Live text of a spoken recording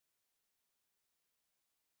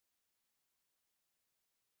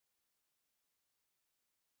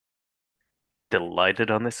Delighted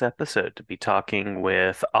on this episode to be talking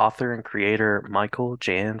with author and creator Michael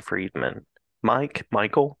Jan Friedman. Mike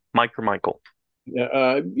or Michael?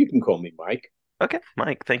 You can call me Mike. Okay,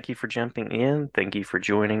 Mike, thank you for jumping in. Thank you for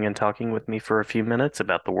joining and talking with me for a few minutes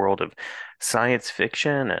about the world of science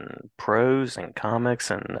fiction and prose and comics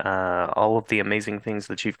and all of the amazing things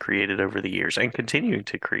that you've created over the years and continuing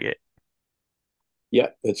to create. Yeah,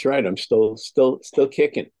 that's right. I'm still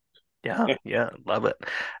kicking. Yeah, yeah, love it.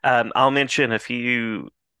 I'll mention a few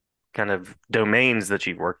kind of domains that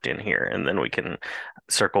you've worked in here, and then we can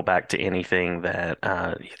circle back to anything that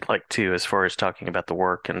you'd like to as far as talking about the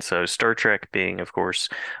work. And so, Star Trek being, of course,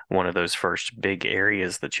 one of those first big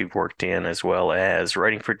areas that you've worked in, as well as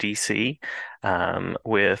writing for DC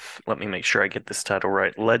with, let me make sure I get this title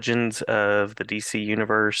right, Legends of the DC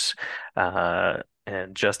Universe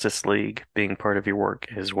and Justice League being part of your work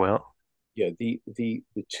as well. Yeah, the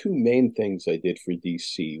two main things I did for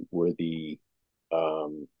DC were the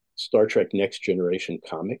Star Trek Next Generation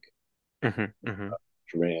comic, Hmm. Hmm.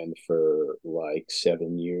 which ran for like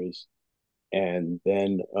 7 years, and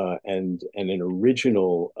then and an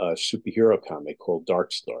original superhero comic called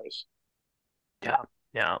Dark Stars. Yeah,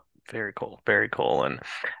 yeah, very cool, very cool.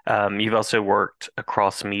 And you've also worked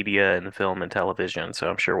across media and film and television, so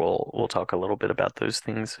I'm sure we'll talk a little bit about those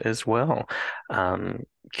things as well.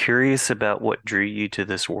 Curious about what drew you to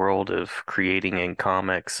this world of creating in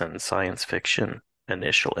comics and science fiction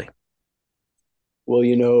initially. Well,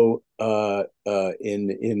 I'll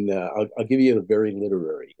give you a very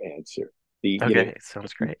literary answer. Okay,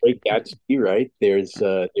 sounds great. Great Gatsby, right? There's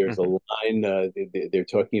a Hmm. line they're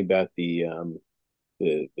talking about the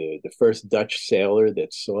first Dutch sailor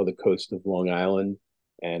that saw the coast of Long Island,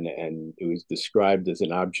 and it was described as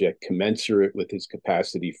an object commensurate with his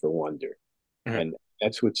capacity for wonder, Hmm. and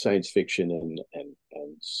that's what science fiction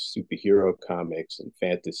and superhero comics and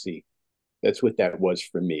fantasy. That's what that was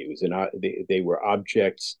for me. It was they were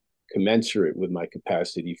objects commensurate with my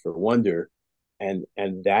capacity for wonder, and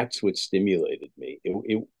that's what stimulated me.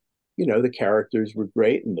 The characters were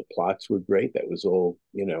great and the plots were great. That was all,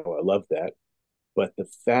 I love that. But the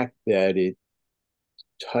fact that it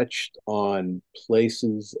touched on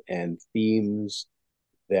places and themes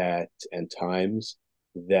that and times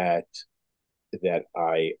that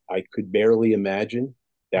I could barely imagine,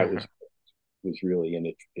 that Hmm. was really in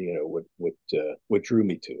it. What drew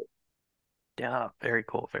me to it. Yeah, very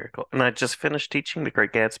cool, very cool. And I just finished teaching The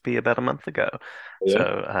Great Gatsby about a month ago.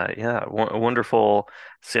 So, Yeah, yeah, wonderful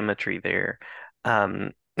symmetry there.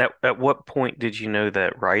 At what point did you know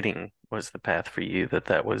that writing was the path for you, that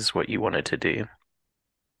that was what you wanted to do?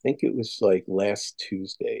 I think it was like last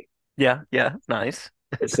Tuesday. Yeah, yeah, nice.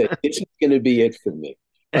 I said it's going to be it for me.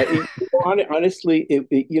 Honestly,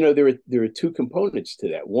 there are two components to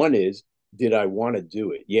that. One is, did I want to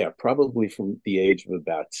do it? Yeah, probably from the age of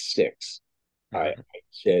about 6. I Mhm.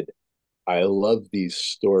 said, I love these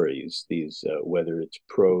stories, these whether it's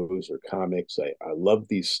prose or comics. I love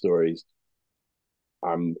these stories.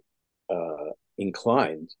 I'm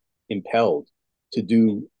inclined, impelled to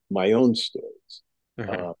do my own stories. Mhm.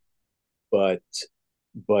 Uh,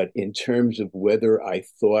 but in terms of whether I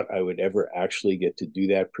thought I would ever actually get to do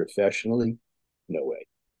that professionally, no way.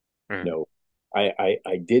 Mhm. No,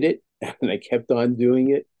 I did it and I kept on doing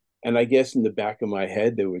it. And I guess in the back of my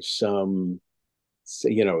head, there was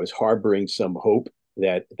I was harboring some hope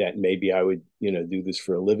that maybe I would, do this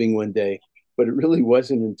for a living one day. But it really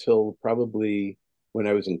wasn't until probably when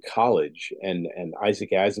I was in college and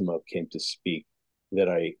Isaac Asimov came to speak that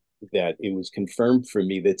I that it was confirmed for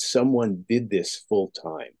me that someone did this full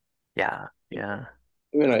time. Yeah, yeah.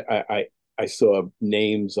 I mean, I saw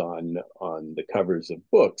names on the covers of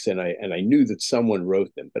books, and I knew that someone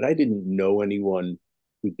wrote them, but I didn't know anyone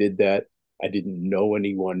who did that. I didn't know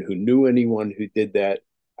anyone who knew anyone who did that.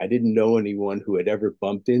 I didn't know anyone who had ever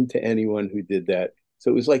bumped into anyone who did that.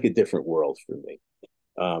 So it was like a different world for me,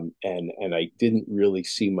 and I didn't really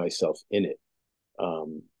see myself in it.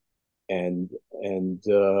 Um, and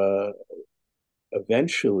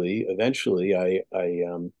eventually, I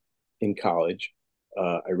in college,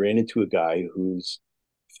 I ran into a guy whose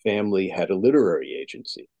family had a literary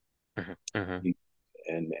agency, Mhm. Mhm.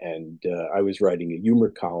 and I was writing a humor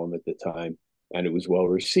column at the time, and it was well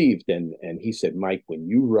received. And he said, Mike, when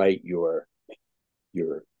you write your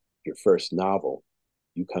your first novel,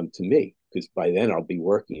 you come to me because by then I'll be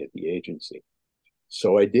working at the agency.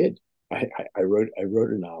 So I did. I wrote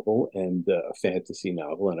a novel and a fantasy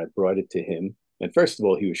novel, and I brought it to him. And first of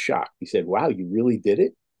all, he was shocked. He said, "Wow, you really did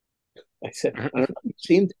it?" I said, "I don't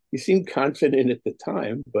know. You seemed confident at the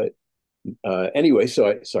time, but anyway."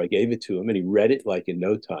 So I gave it to him, and he read it like in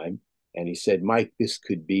no time. And he said, Mike, this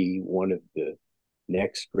could be one of the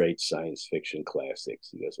next great science fiction classics.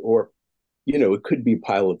 He goes, or, it could be a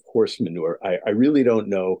pile of horse manure. I really don't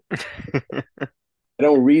know. I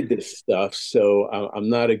don't read this stuff, so I'm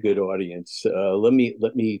not a good audience. Let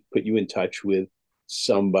me put you in touch with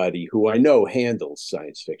somebody who I know handles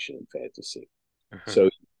science fiction and fantasy. So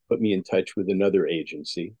Mhm. he put me in touch with another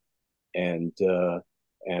agency, and I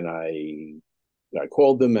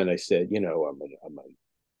called them and I said, I'm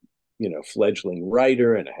a fledgling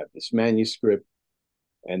writer, and I have this manuscript.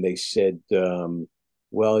 And they said,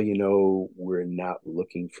 well, we're not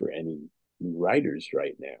looking for any writers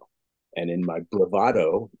right now. And in my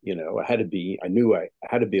bravado, I knew I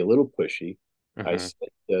had to be a little pushy. I Mhm.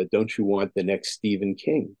 said, don't you want the next Stephen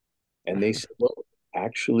King? And they said, well,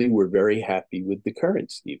 actually, we're very happy with the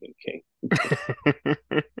current Stephen King.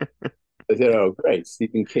 I said, oh, great,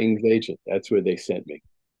 Stephen King's agent. That's where they sent me.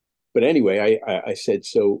 But anyway, I said,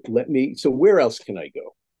 so where else can I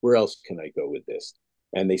go? Where else can I go with this?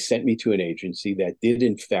 And they sent me to an agency that did,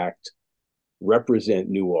 in fact, represent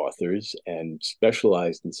new authors and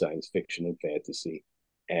specialized in science fiction and fantasy,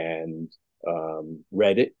 and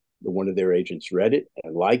read it. One of their agents read it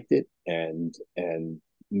and liked it, and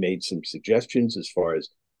made some suggestions as far as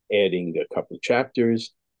adding a couple of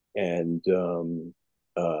chapters. And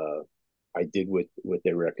I did what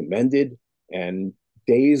they recommended. And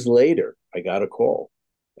days later, I got a call,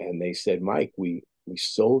 and they said, "Mike, we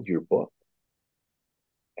sold your book."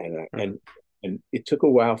 And Mhm. it took a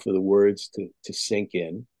while for the words to sink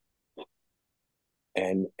in.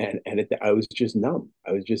 I was just numb.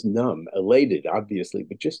 I was just numb, elated, obviously,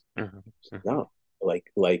 but just Mhm. Mhm. numb. Like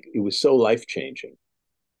it was so life changing,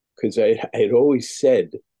 because I had always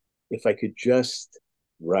said, if I could just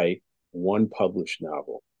write one published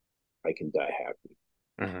novel, I can die happy.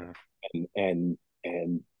 Mhm. And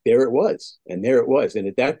there it was, and there it was. And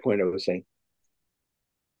at that point, I was saying,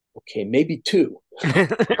 okay, maybe two,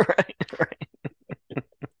 Right, right.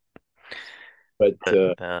 but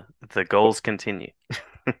But the goals continue.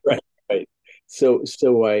 right, right. So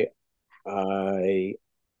I,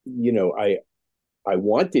 you know, I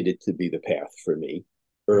wanted it to be the path for me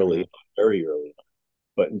Mhm. early, very early.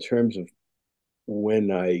 But in terms of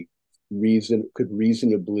when I could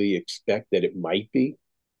reasonably expect that it might be,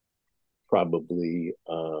 probably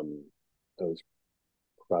I was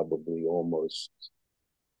probably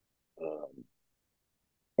um,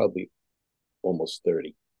 probably almost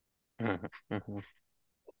 30. Mhm. Mhm.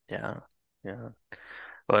 Yeah, yeah.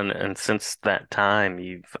 Well, and since that time,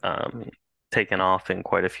 you've taken off in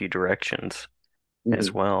quite a few directions as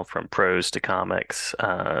Mm-hmm. well, from prose to comics.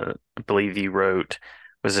 I believe you wrote,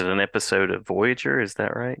 was it an episode of Voyager? Is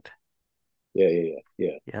that right? Yeah, yeah, yeah,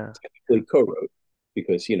 yeah. Yeah, Technically co-wrote,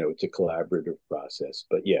 because it's a collaborative process.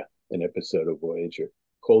 But yeah, an episode of Voyager,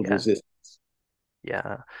 Cold yeah, Resistance.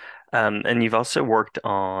 yeah. And you've also worked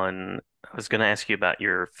on, I was going to ask you about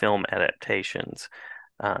your film adaptations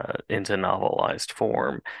into novelized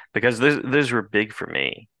form, because those were big for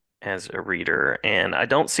me as a reader, and I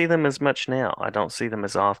don't see them as much now. I don't see them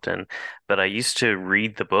as often, but I used to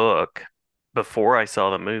read the book before I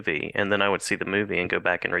saw the movie, and then I would see the movie and go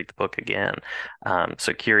back and read the book again.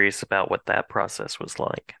 So curious about what that process was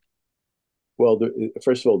like. Well,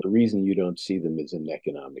 first of all, the reason you don't see them is an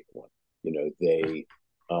economic one. You know, they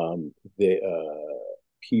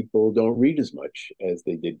people don't read as much as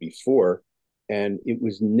they did before, and it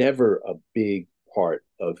was never a big part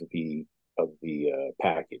of the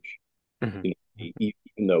package. Mhm.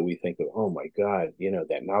 Even though we think of, oh my God,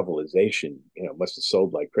 that novelization, must have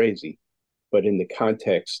sold like crazy, but in the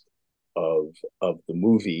context of the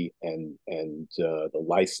movie and the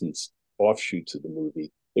licensed offshoots of the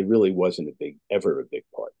movie, it really wasn't ever a big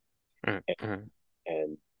part. Mhm. And, Mhm.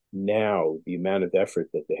 and now the amount of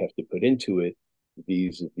effort that they have to put into it,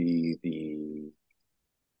 vis-a-vis the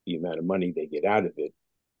amount of money they get out of it,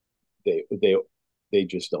 they they they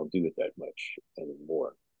just don't do it that much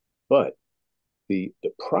anymore. But the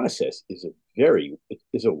process is a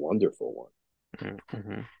wonderful one. Mhm.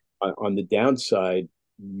 Mhm. On the downside,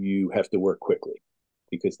 you have to work quickly,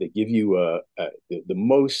 because they give you the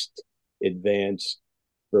most advanced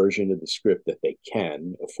version of the script that they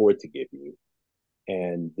can afford to give you,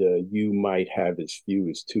 and you might have as few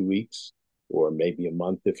as 2 weeks, or maybe a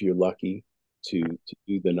month if you're lucky, to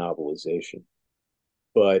do the novelization.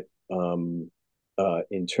 But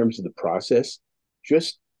in terms of the process,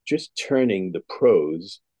 just just turning the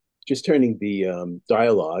prose, just turning the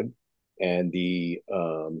dialogue and the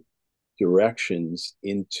directions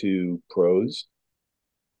into prose,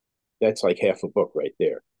 that's like half a book right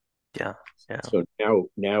there. Yeah. Yeah. So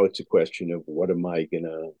now it's a question of what am I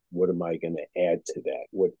gonna add to that?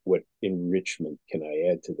 What enrichment can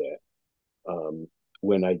I add to that?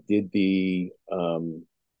 When I did the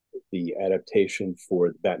adaptation for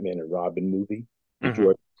the Batman and Robin movie, the Hmm.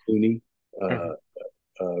 George Clooney Hmm.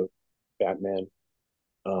 uh, Batman,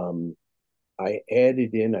 um, I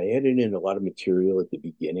added in a lot of material at the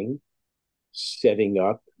beginning, setting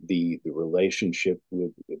up the relationship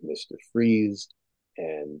with Mr. Freeze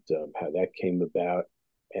and how that came about,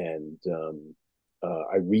 and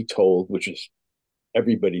I retold, which is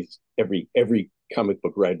every comic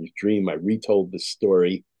book writer's dream. I retold the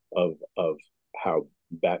story of how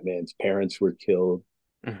Batman's parents were killed.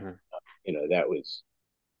 Hmm.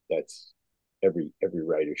 That's every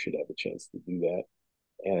writer should have a chance to do that.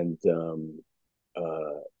 And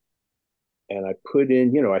uh, and I put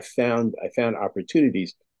in, I found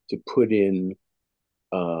opportunities to put in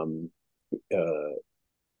um, uh,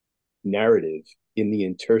 narrative in the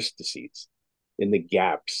interstices, in the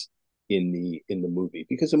gaps in the movie,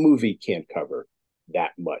 because a movie can't cover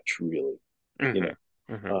that much really. You Hmm.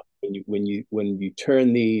 know, Hmm. when you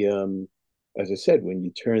turn as I said, when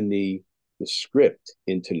you turn the script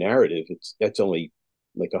into narrative, that's only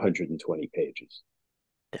like 120 pages.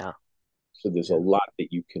 Yeah. So there's a Yeah. lot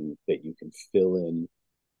that you can fill in,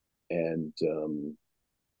 and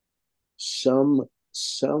some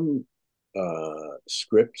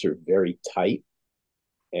scripts are very tight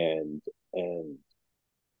and and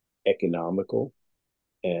economical,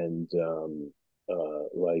 and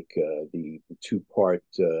the two-part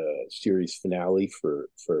series finale for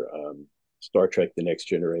Star Trek: The Next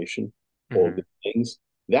Generation, All Hmm. Good Things.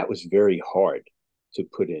 That was very hard to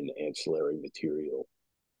put in ancillary material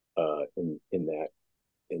in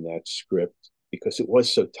that script because it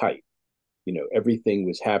was so tight. Everything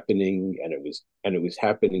was happening, and it was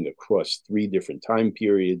happening across three different time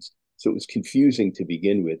periods. So it was confusing to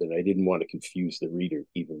begin with, and I didn't want to confuse the reader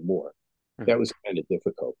even more. That Hmm. was kind of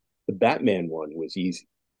difficult. The Batman one was easy.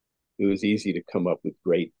 It was easy to come up with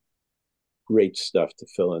great stuff to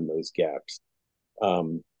fill in those gaps.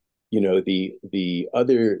 Um, the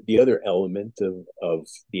other element of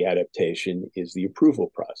the adaptation is the approval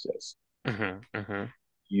process. Hmm. Hmm.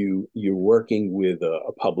 You're working with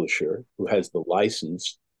a publisher who has the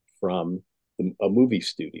license from a movie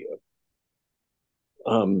studio.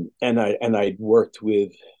 And I'd worked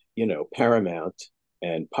with Paramount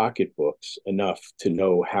and Pocketbooks enough to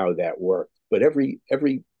know how that worked. But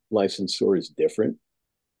every licensor is different,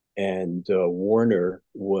 and Warner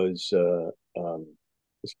was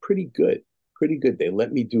pretty good, pretty good. They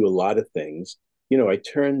let me do a lot of things. I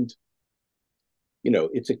turned,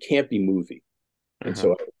 it's a campy movie, and Hmm.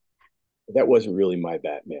 so that wasn't really my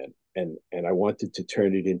Batman, and I wanted to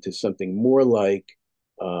turn it into something more like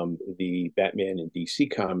the Batman in DC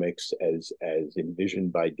Comics as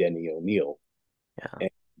envisioned by Denny O'Neil, Yeah.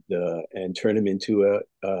 and turn him into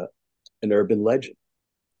a an urban legend,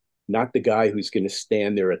 not the guy who's going to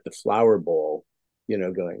stand there at the flower ball,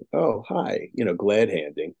 going, "Oh, hi," glad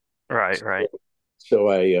handing. Right. Right. So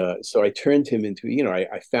I turned him into,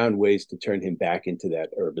 I found ways to turn him back into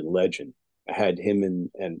that urban legend. I had him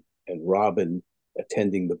and Robin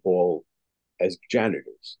attending the ball as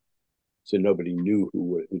janitors, so nobody knew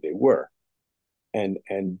who they were. And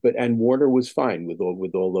Warner was fine with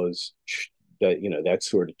all those, that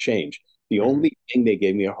sort of change. The Hmm. only thing they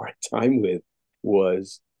gave me a hard time with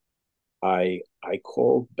was I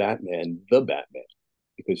called Batman the Batman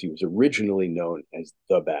because he was originally known as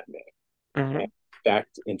the Batman. And Hmm.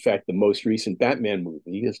 in fact, the most recent Batman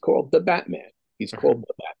movie is called The Batman. He's Hmm. called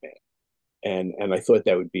The Batman. And I thought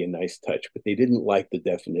that would be a nice touch, but they didn't like the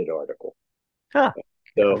definite article. Huh.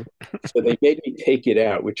 So so they made me take it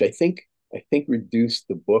out, which I think reduced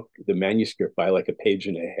the manuscript by like a page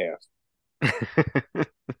and a half. Yeah.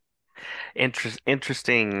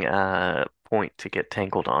 Interesting point to get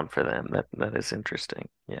tangled on for them. That is interesting.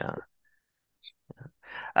 Yeah.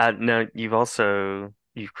 No,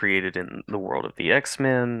 you've created in the world of the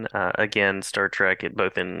X-Men. Again, Star Trek,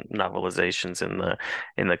 both in novelizations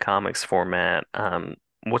in the comics format.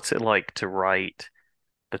 What's it like to write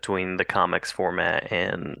between the comics format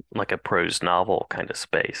and like a prose novel kind of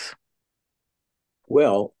space?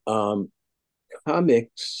 Well,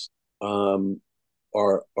 comics um,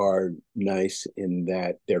 are nice in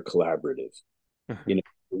that they're collaborative. Hmm. You know,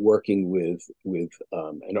 working with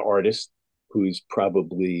an artist who's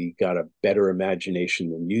probably got a better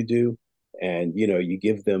imagination than you do, and you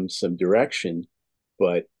give them some direction,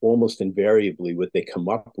 but almost invariably what they come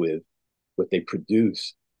up with, what they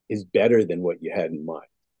produce, is better than what you had in mind.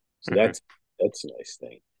 So Hmm. that's a nice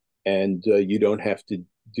thing, and you don't have to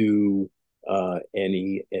do.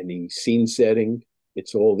 any scene setting.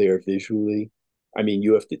 It's all there visually. I mean,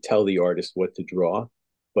 you have to tell the artist what to draw,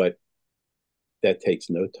 but that takes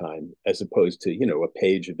no time, as opposed to a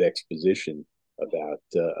page of exposition about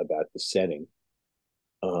the setting.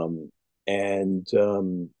 And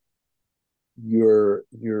you're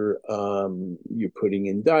putting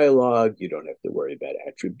in dialogue. You don't have to worry about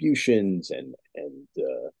attributions and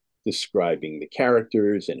describing the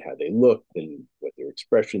characters and how they looked and what their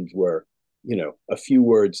expressions were. A few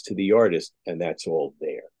words to the artist, and that's all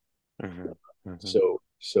there. Hmm. Hmm. So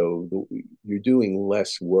you're doing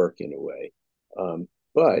less work in a way,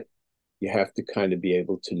 but you have to kind of be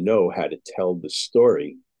able to know how to tell the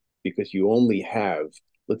story, because you only have,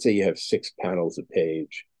 let's say you have 6 panels a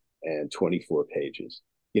page and 24 pages,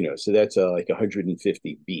 so that's like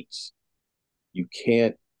 150 beats. You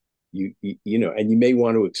can't, and you may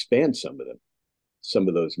want to expand some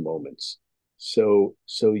of those moments. So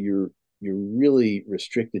you're really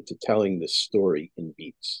restricted to telling the story in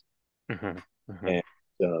beats, Hmm. Hmm. and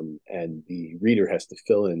and the reader has to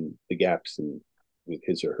fill in the gaps with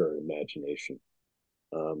his or her imagination.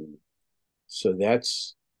 Um, so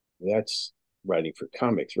that's writing for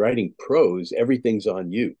comics. Writing prose, everything's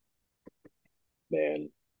on you, man.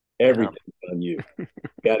 Yeah. Everything's on you.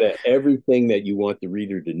 Gotta everything that you want the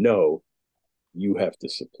reader to know, you have to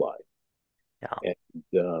supply. Yeah.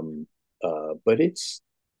 And but it's,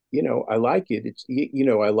 I like it. It's,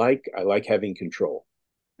 I like having control.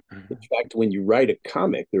 In Hmm. fact, when you write a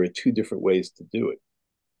comic, there are two different ways to do it.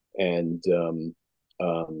 And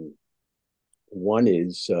one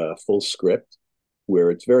is full script,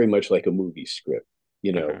 where it's very much like a movie script.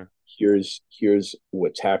 You know, Hmm. here's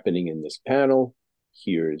what's happening in this panel.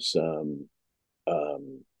 Here's um,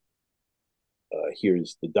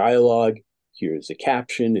 here's the dialogue. Here's a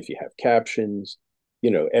caption if you have captions.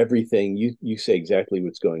 Everything, you say exactly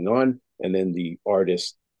what's going on, and then the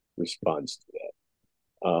artist responds to that.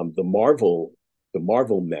 The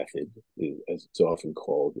Marvel method, as it's often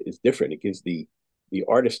called, is different. It gives the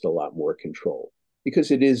artist a lot more control,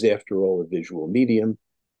 because it is, after all, a visual medium,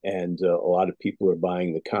 and a lot of people are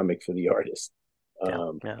buying the comic for the artist. Yeah.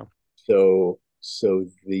 Um, Yeah. so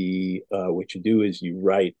the what you do is you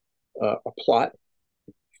write a plot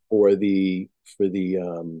for the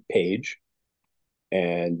page,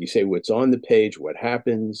 and you say what's on the page, what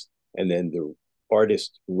happens, and then the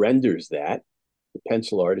artist renders that. The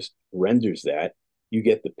pencil artist renders that. You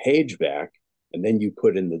get the page back, and then you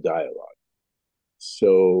put in the dialogue.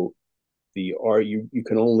 So the art, you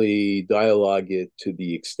can only dialogue it to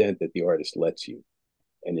the extent that the artist lets you,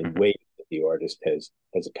 and in Hmm. ways that the artist has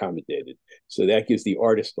accommodated. So that gives the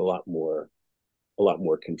artist a lot more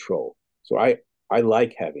control. So I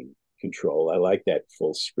like having control. I like that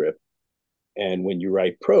full script. And when you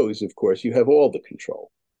write prose, of course, you have all the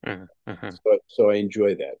control. Hmm. Hmm. So I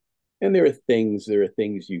enjoy that. And there are things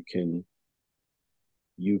you can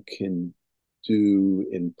do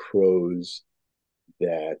in prose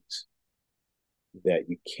that that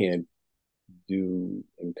you can't do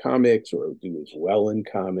in comics, or do as well in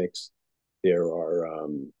comics. There are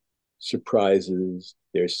surprises.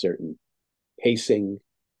 There's certain pacing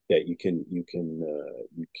that you can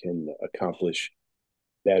accomplish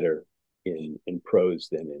better in prose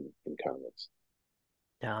than in comics.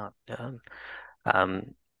 Yeah. Yeah.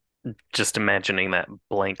 Um, just imagining that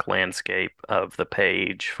blank landscape of the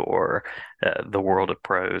page for the world of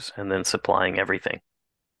prose and then supplying everything.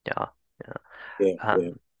 Yeah. Yeah. Yeah, yeah.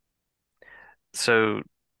 Um, so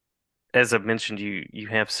as I've mentioned, you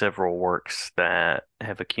have several works that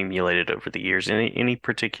have accumulated over the years. Any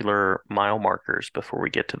particular mile markers before we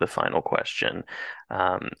get to the final question?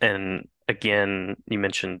 And again, you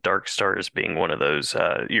mentioned Dark Star as being one of those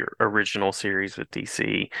your original series with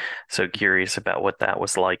DC. So curious about what that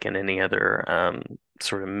was like, and any other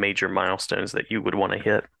sort of major milestones that you would want to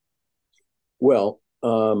hit. Well,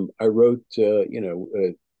 I wrote,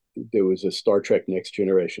 there was a Star Trek Next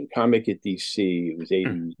Generation comic at DC. It was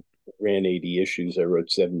Mm, 80, ran 80 issues. I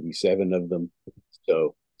wrote 77 of them.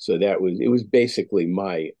 So it was basically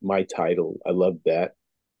my title. I loved that.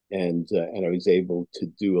 And I was able to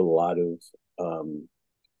do um,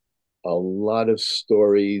 a lot of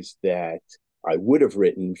stories that I would have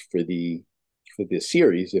written for the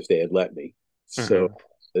series if they had let me. So, mhm,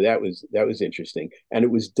 so that was interesting, and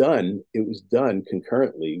it was done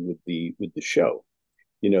concurrently with the show.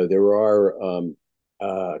 There are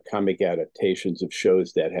comic adaptations of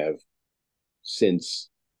shows that have since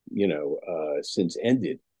since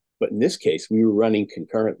ended, but in this case, we were running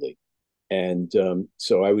concurrently, and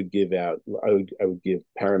so I would give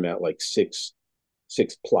Paramount like six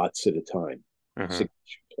plots at a time, mhm. six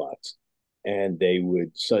plots. and they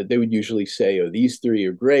would usually say, "Oh, these three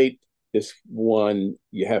are great. This one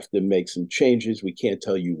you have to make some changes. We can't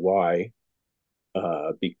tell you why,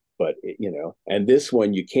 but and this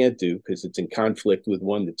one you can't do because it's in conflict with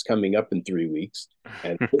one that's coming up in 3 weeks,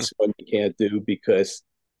 and this one you can't do because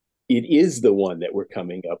it is the one that we're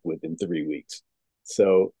coming up with in 3 weeks."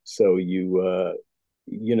 So you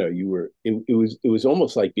were it was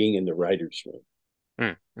almost like being in the writers'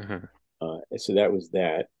 room. Mm-hmm. So that was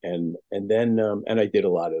that, and then and I did a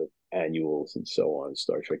lot of annuals and so on,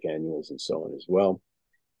 Star Trek annuals and so on as well.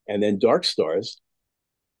 And then Dark Stars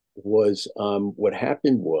was what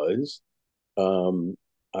happened was um,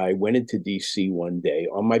 I went into DC one day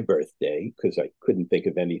on my birthday because I couldn't think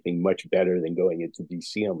of anything much better than going into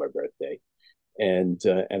DC on my birthday, and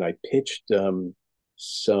I pitched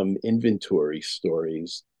some inventory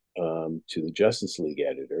stories to the Justice League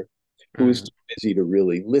editor, who was Mm-hmm. too busy to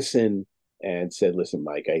really listen, and said, "Listen,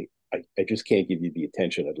 Mike, I just can't give you the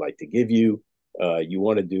attention I'd like to give you. You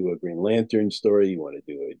want to do a Green Lantern story, you want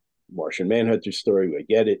to do a Martian Manhunter story, I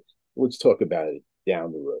get it. Let's talk about it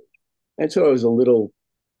down the road." And so I was a little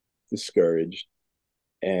discouraged,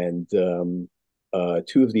 and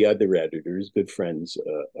two of the other editors, good friends,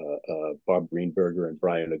 Bob Greenberger and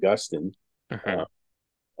Brian Augustin, Mm-hmm. uh,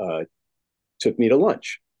 uh, took me to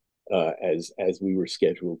lunch as we were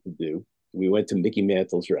scheduled to do. We went to Mickey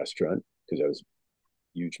Mantle's restaurant because I was a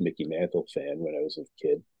huge Mickey Mantle fan when I was a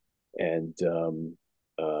kid, and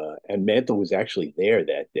Mantle was actually there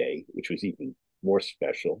that day, which was even more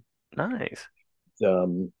special. Nice.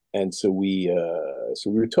 And so we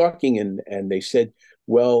were talking, and they said,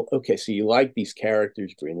 "Well, okay, so you like these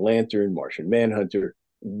characters, Green Lantern, Martian Manhunter.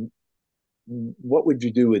 What would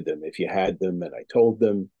you do with them if you had them?" And I told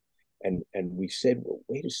them, and we said, "Well,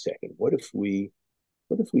 wait a second. What if we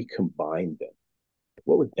combined them?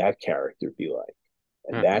 What would that character be like?"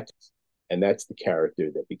 And Mm-hmm. that's the character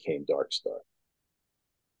that became Darkstar.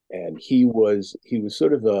 And he was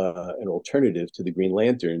sort of an alternative to the Green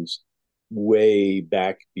Lanterns way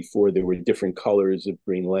back before there were different colors of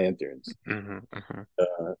Green Lanterns. Mm-hmm.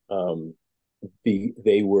 Mm-hmm. Um,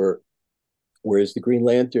 they were whereas the Green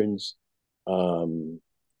Lanterns um,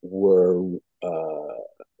 were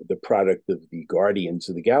the product of the Guardians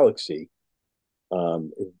of the Galaxy.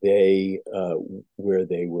 Um, they where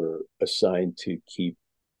they were assigned to keep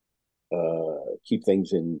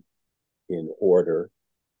things in order.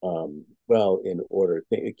 Well, in order,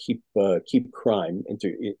 keep crime,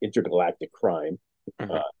 intergalactic crime, uh,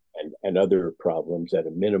 Mm-hmm. and other problems at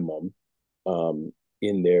a minimum, um,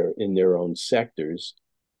 in their own sectors.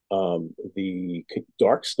 The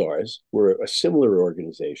Dark Stars were a similar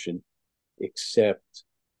organization, except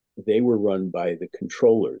they were run by the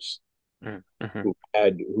controllers, Mm-hmm.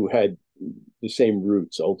 who had the same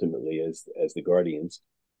roots ultimately as the Guardians,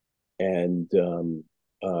 and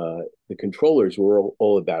the controllers were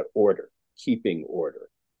all about order, keeping order,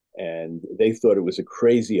 and they thought it was a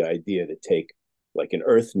crazy idea to take like an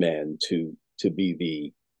Earthman to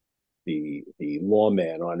be the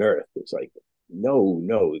lawman on Earth. It's like, no,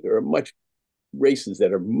 no, there are much races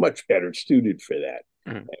that are much better suited for that.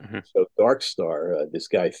 Mm-hmm. So Darkstar, this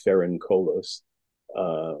guy Ferran Kolos,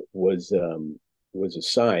 was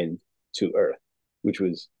assigned to Earth, which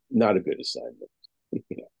was not a good assignment. you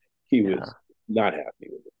know, he Yeah. was not happy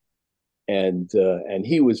with it, and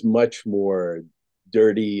he was much more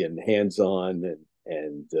dirty and hands on,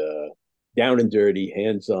 and down and dirty,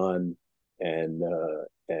 hands on, and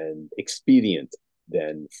expedient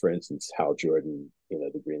than, for instance, Hal Jordan,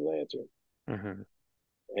 the Green Lantern. Mm-hmm.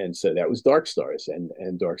 And so that was Dark Stars,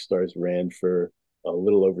 and Dark Stars ran for a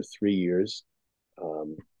little over 3 years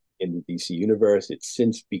um, in the DC universe. It's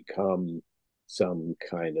since become some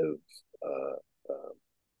kind of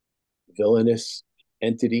villainous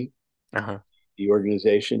entity, Uh-huh. the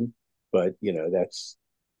organization, but that's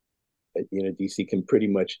DC can pretty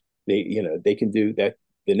much, they can do that.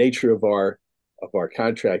 The nature of our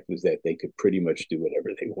contract was that they could pretty much do whatever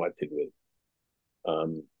they wanted with it.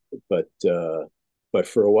 Um, but but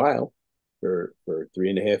for a while, for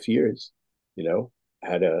 3.5 years, you know,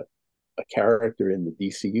 had a character in the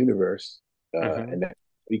DC universe, Mm-hmm. and that's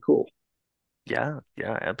pretty cool. Yeah,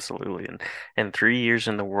 yeah, absolutely. And 3 years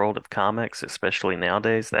in the world of comics, especially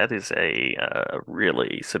nowadays, that is a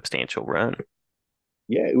really substantial run.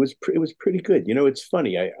 Yeah, it was pretty good. It's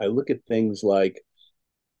funny. I look at things like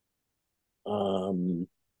um,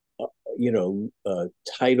 uh,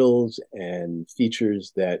 titles and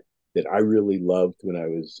features that I really loved when I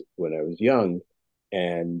was young,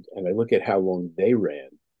 and I look at how long they ran,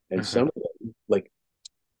 and Hmm. some of them, like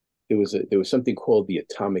there was something called the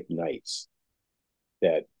Atomic Knights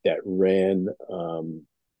that ran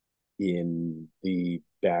in the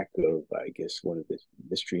back of, I guess, one of the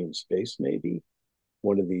Mystery in Space, maybe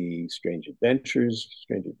one of the Strange Adventures,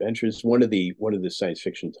 one of the science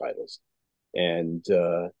fiction titles, and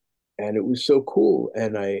and it was so cool.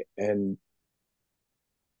 And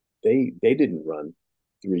they didn't run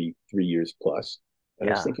three years plus, and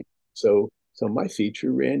I was Yeah. thinking, so my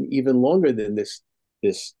feature ran even longer than this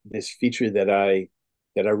feature that I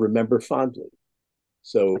remember fondly.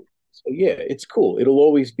 So yeah, it's cool. It'll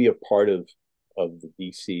always be a part of the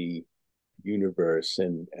DC universe,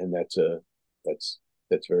 and that's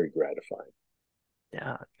that's very gratifying.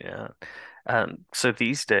 Yeah. Yeah. So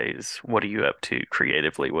these days, what are you up to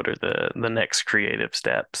creatively? What are the next creative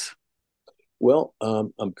steps? Well,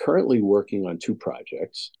 I'm currently working on two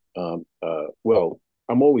projects. Well,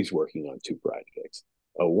 I'm always working on two projects.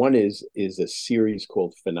 One is a series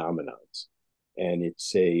called Phenomenons, and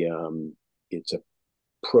it's a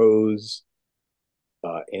prose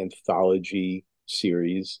anthology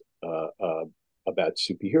series about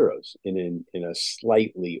superheroes in a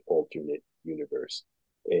slightly alternate universe,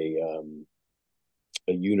 a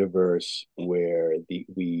a universe where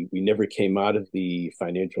we never came out of the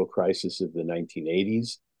financial crisis of the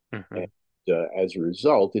 1980s, and Hmm. as a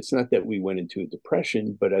result, it's not that we went into a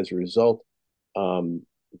depression, but as a result,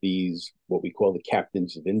 these what we call the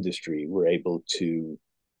captains of industry were able to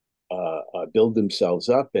build themselves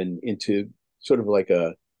up and into sort of like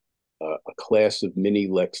a class of mini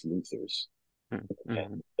Lex Luthers,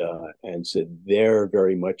 Hmm. and so they're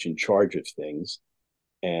very much in charge of things,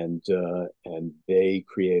 and they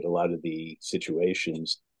create a lot of the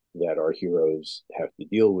situations that our heroes have to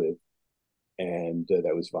deal with. And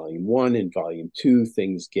that was volume one. In volume two,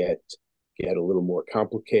 things get a little more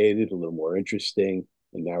complicated, a little more interesting,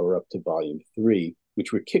 and now we're up to volume three,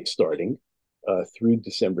 which we're kickstarting through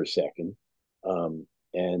December 2nd.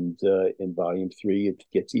 And in volume three, it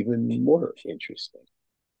gets even more interesting.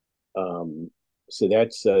 Um, so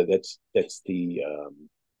that's the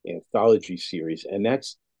anthology series, and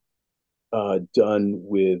that's done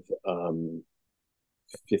with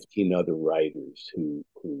 15 other writers who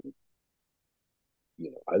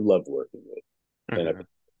I love working with, and Hmm.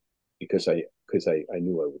 I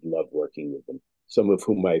knew I would love working with them. Some of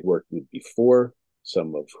whom I'd worked with before,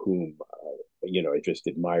 some of whom I just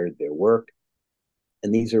admired their work,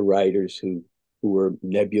 and these are writers who were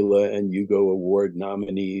Nebula and Hugo Award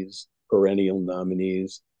nominees, perennial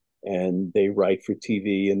nominees, and they write for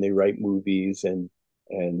TV and they write movies and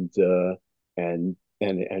and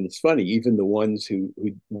it's funny, even the ones who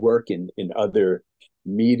work in other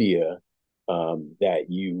media that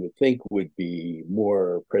you would think would be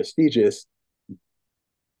more prestigious,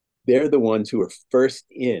 they're the ones who are first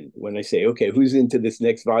in when I say, okay, who's into this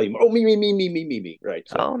next volume? Oh, me, right?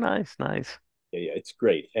 So Oh, nice, nice. yeah, it's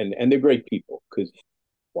great, and they're great people because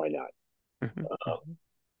why not? Hmm. Hmm.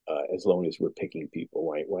 As long as we're picking people,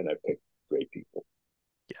 why not pick great people?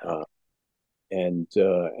 Yeah. Uh, and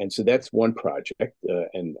so that's one project,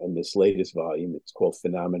 and this latest volume, it's called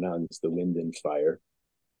Phenomenons: The Wind and Fire.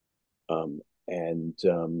 And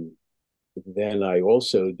then I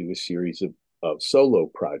also do a series of solo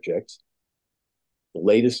projects. The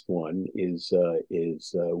latest one is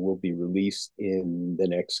will be released in the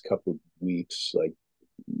next couple of weeks, like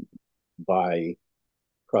by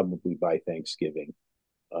probably by Thanksgiving.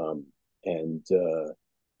 Um, and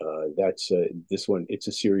that's this one. It's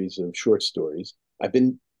a series of short stories. I've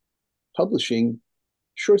been publishing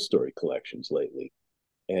short story collections lately,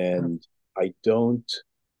 Yeah. and I don't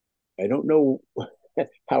I don't know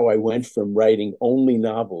how I went from writing only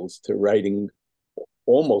novels to writing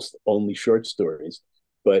almost only short stories,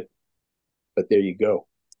 but there you go.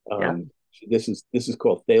 Yeah. This is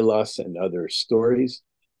called Thelos and Other Stories,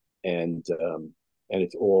 and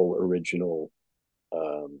it's all original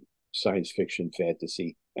um, science fiction,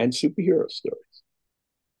 fantasy, and superhero stories.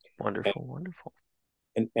 And Wonderful, wonderful.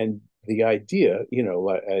 the idea,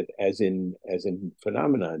 as in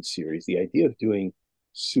Phenomenon series, the idea of doing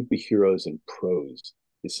superheroes in prose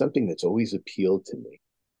is something that's always appealed to me,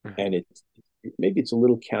 Hmm. and maybe it's a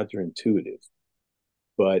little counterintuitive,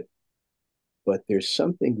 but there's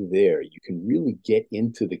something there. You can really get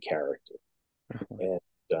into the character, Hmm. and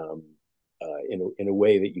in a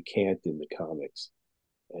way that you can't in the comics,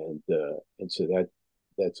 and so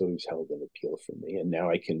that's always held an appeal for me. And now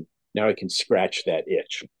I can scratch that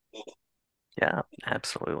itch. Yeah,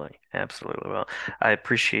 absolutely. Absolutely. Well, I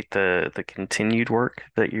appreciate the continued work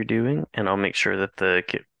that you're doing, and I'll make sure that the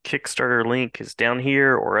Kickstarter link is down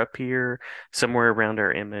here or up here, somewhere around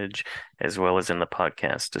our image, as well as in the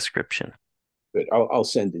podcast description. But I'll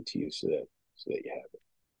send it to you so that you have it.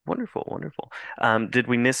 Wonderful, wonderful. Did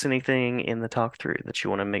we miss anything in the talk through that you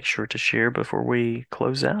want to make sure to share before we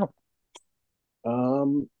close out?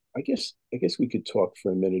 I guess we could talk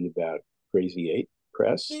for a minute about Crazy Eight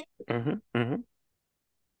Press. Mm-hmm, mm-hmm,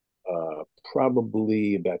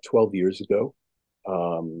 Probably about 12 years ago,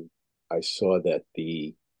 um, I saw that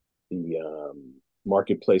the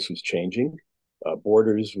marketplace was changing.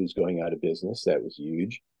 Borders was going out of business. That was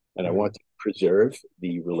huge, and I mm-hmm, want to preserve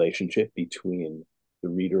the relationship between the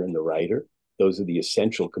reader and the writer. Those are the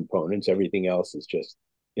essential components. Everything else is just,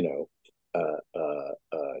 you know,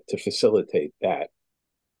 to facilitate that.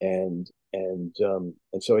 And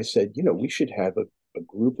so I said, we should have a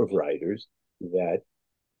group of writers that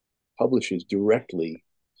publishes directly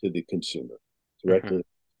to the consumer, mm-hmm, directly to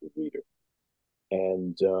the reader.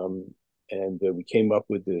 And we came up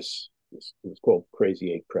with this. It was called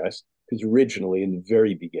Crazy Eight Press because originally, in the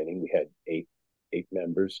very beginning, we had eight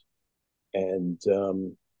members, and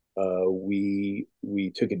we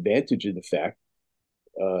took advantage of the fact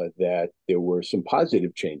that there were some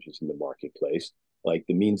positive changes in the marketplace, like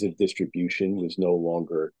the means of distribution was no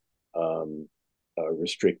longer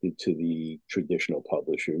restricted to the traditional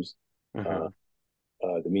publishers. Uh,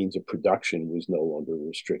 mm-hmm, the means of production was no longer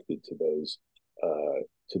restricted to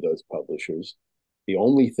those publishers. The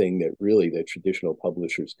only thing that really the traditional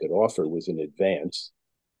publishers could offer was an advance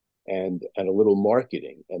and a little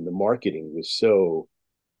marketing, and the marketing was so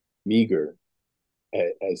meager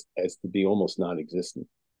as to be almost non-existent.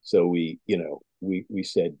 So we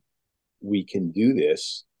said we can do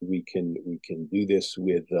this. We can do this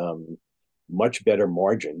with much better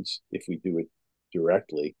margins if we do it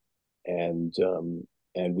directly, and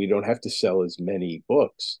we don't have to sell as many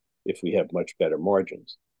books if we have much better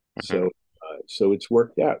margins. mm-hmm. So it's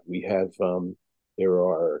worked out. We have there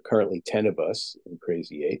are currently 10 of us in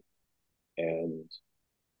Crazy Eight, and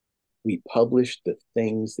we publish the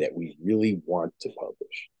things that we really want to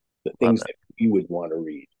publish, the Love things it. that we would want to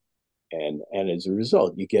read, and as a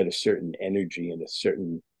result, you get a certain energy and a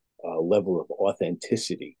certain level of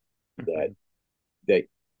authenticity that Mm-hmm. that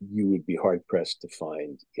you would be hard pressed to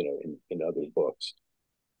find, in other books.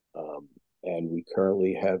 Um, and we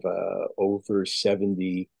currently have over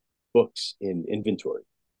 70 books in inventory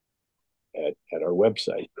at our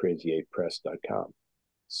website, crazy8press.com.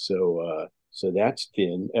 So that's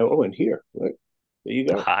been, oh, and here, look, there you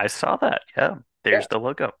go. I saw that. Yeah, Yeah, there's the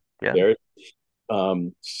logo. Yeah. there.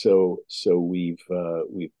 So we've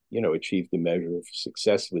achieved a measure of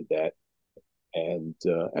success with that, and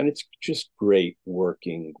it's just great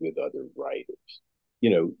working with other writers,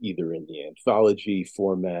 either in the anthology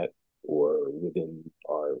format or within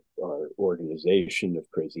our organization of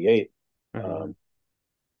Crazy Eight. Mm-hmm. Um,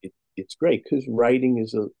 it's great because writing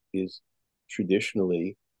is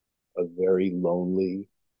traditionally a very lonely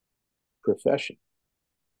profession,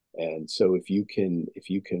 and so if you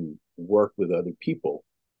can work with other people,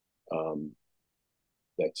 um,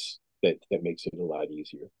 that makes it a lot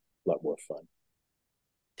easier, a lot more fun.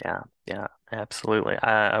 Yeah, yeah, absolutely.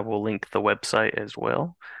 I will link the website as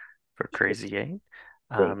well for Crazy Eight.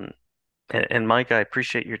 Great. Um, and Mike, I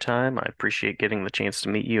appreciate your time. I appreciate getting the chance to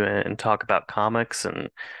meet you and talk about comics and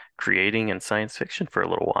creating and science fiction for a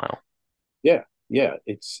little while. Yeah, yeah.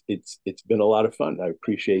 It's been a lot of fun. I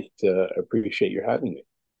appreciate your having me.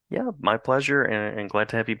 Yeah, my pleasure, and glad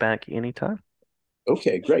to have you back anytime.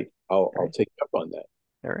 Okay, great. I'll All I'll right, take you up on that.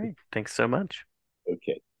 all right. Thanks so much.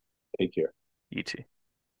 Okay, take care. You too.